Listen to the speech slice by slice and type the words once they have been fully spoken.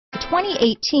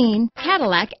2018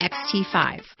 Cadillac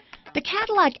XT5. The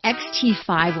Cadillac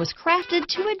XT5 was crafted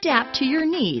to adapt to your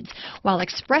needs while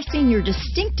expressing your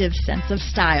distinctive sense of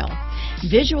style.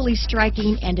 Visually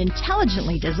striking and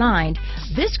intelligently designed,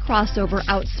 this crossover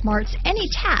outsmarts any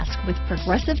task with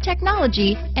progressive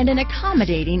technology and an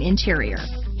accommodating interior.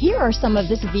 Here are some of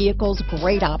this vehicle's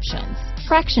great options: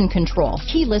 traction control,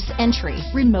 keyless entry,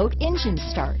 remote engine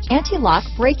start, anti-lock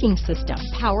braking system,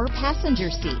 power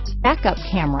passenger seat, backup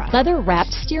camera,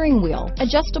 leather-wrapped steering wheel,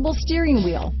 adjustable steering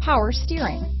wheel, power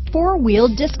steering, four-wheel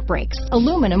disc brakes,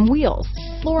 aluminum wheels,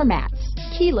 floor mats,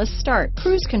 keyless start,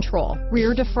 cruise control,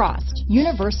 rear defrost,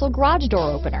 universal garage door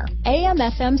opener,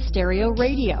 AM/FM stereo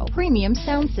radio, premium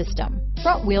sound system,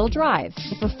 front-wheel drive.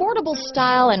 If affordable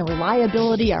style and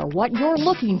reliability are what you're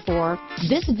looking for,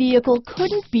 this vehicle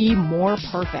couldn't be more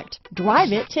perfect.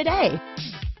 Drive it today.